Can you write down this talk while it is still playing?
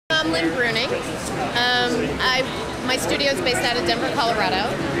I'm Lynne Bruning. My studio is based out of Denver, Colorado,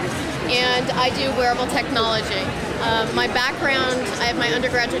 and I do wearable technology. My background, I have my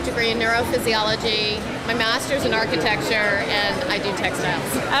undergraduate degree in neurophysiology, my master's in architecture, and I do textiles.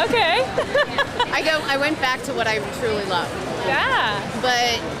 Okay. I went back to what I truly love. Yeah.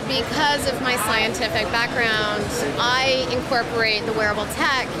 But because of my scientific background, I incorporate the wearable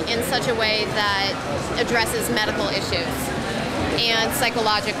tech in such a way that addresses medical issues and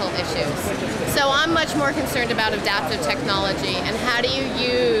psychological issues. So I'm much more concerned about adaptive technology and how do you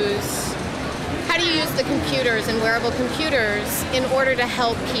use the computers and wearable computers in order to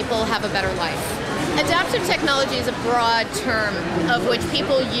help people have a better life. Adaptive technology is a broad term of which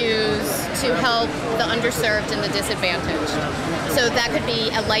people use to help the underserved and the disadvantaged. So that could be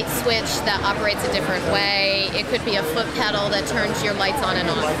a light switch that operates a different way. It could be a foot pedal that turns your lights on and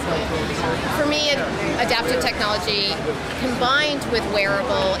off. For me, adaptive technology combined with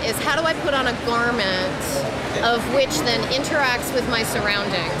wearable is how do I put on a garment of which then interacts with my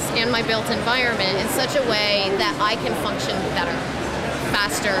surroundings and my built environment in such a way that I can function better,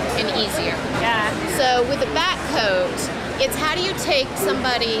 faster, and easier. Yeah. So with the back coat, it's how do you take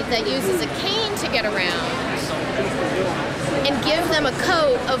somebody that uses a cane to get around and give them a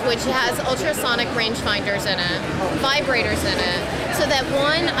coat of which has ultrasonic rangefinders in it, vibrators in it, so that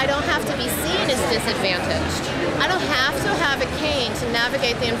one, I don't have to be seen as disadvantaged. I don't have to have a cane to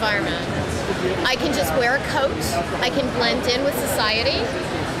navigate the environment. I can just wear a coat, I can blend in with society,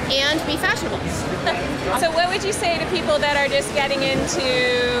 and be fashionable. So what would you say to people that are just getting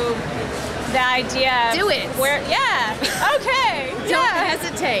into the idea of do it. Yeah. Okay. Don't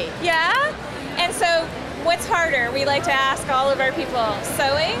hesitate. Yeah. And so what's harder? We like to ask all of our people,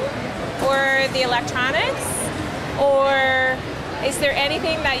 sewing or the electronics? Or is there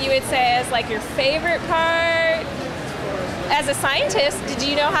anything that you would say is like your favorite part? As a scientist, did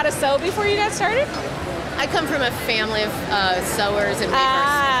you know how to sew before you got started? I come from a family of sewers and weavers.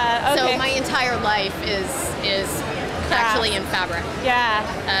 Okay. So my entire life is actually in fabric. Yeah.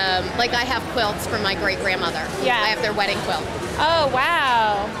 Like I have quilts from my great-grandmother. Yeah. I have their wedding quilt. Oh,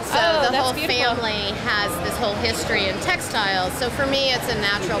 wow. So the whole beautiful. family has this whole history in textiles. So for me, it's a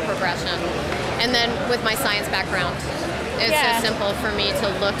natural progression. And then with my science background, it's so simple for me to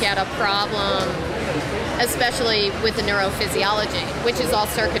look at a problem, especially with the neurophysiology, which is all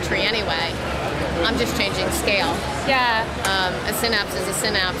circuitry anyway. I'm just changing scale. Yeah. A synapse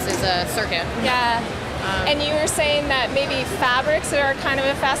is a circuit. Yeah. And you were saying that maybe fabrics are kind of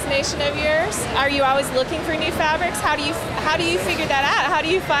a fascination of yours. Are you always looking for new fabrics? How do you figure that out? How do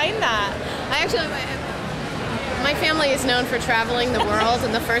you find that? My family is known for traveling the world, and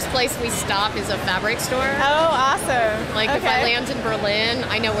the first place we stop is a fabric store. Oh, awesome. Like if I land in Berlin,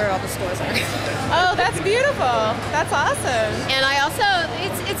 I know where all the stores are. Oh, that's beautiful. That's awesome. And I also,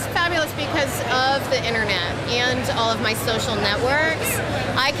 it's fabulous because of the internet and all of my social networks.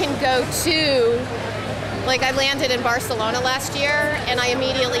 I can go to, like I landed in Barcelona last year, and I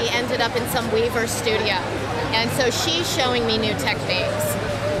immediately ended up in some weaver studio. And so she's showing me new techniques.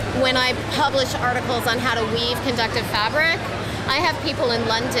 When I publish articles on how to weave conductive fabric, I have people in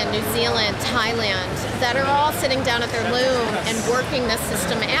London, New Zealand, Thailand that are all sitting down at their loom and working this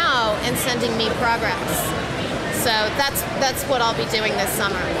system out and sending me progress. So that's what I'll be doing this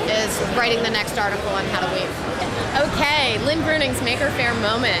summer, is writing the next article on how to weave. Okay, Lynne Bruning's Maker Faire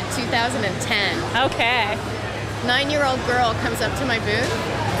moment, 2010. Okay. 9-year-old girl comes up to my booth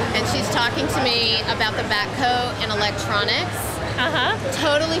and she's talking to me about the back coat and electronics.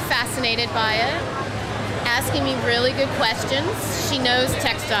 Totally fascinated by it, asking me really good questions. She knows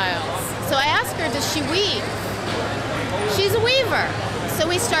textiles. So I asked her, does she weave? She's a weaver. So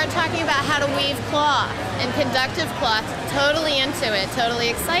we start talking about how to weave cloth and conductive cloth, totally into it, totally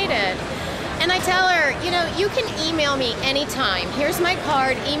excited. And I tell her, you know, you can email me anytime. Here's my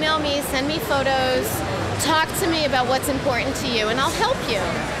card, email me, send me photos, talk to me about what's important to you, and I'll help you.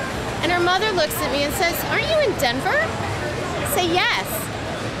 And her mother looks at me and says, aren't you in Denver? Say yes.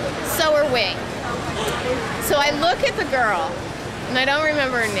 So are we. So I look at the girl, and I don't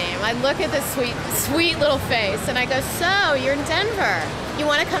remember her name. I look at this sweet, sweet little face, and I go, so you're in Denver. You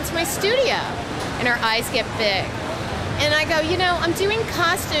want to come to my studio? And her eyes get big. And I go, you know, I'm doing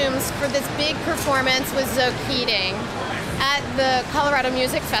costumes for this big performance with Zoe Keating at the Colorado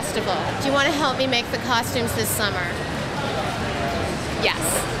Music Festival. Do you want to help me make the costumes this summer? Yes.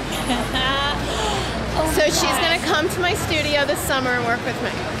 So she's going to come to my studio this summer and work with me.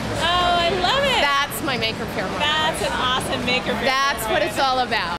 Oh, I love it. That's my Maker Faire moment. That's an awesome Maker Faire That's what it's all about.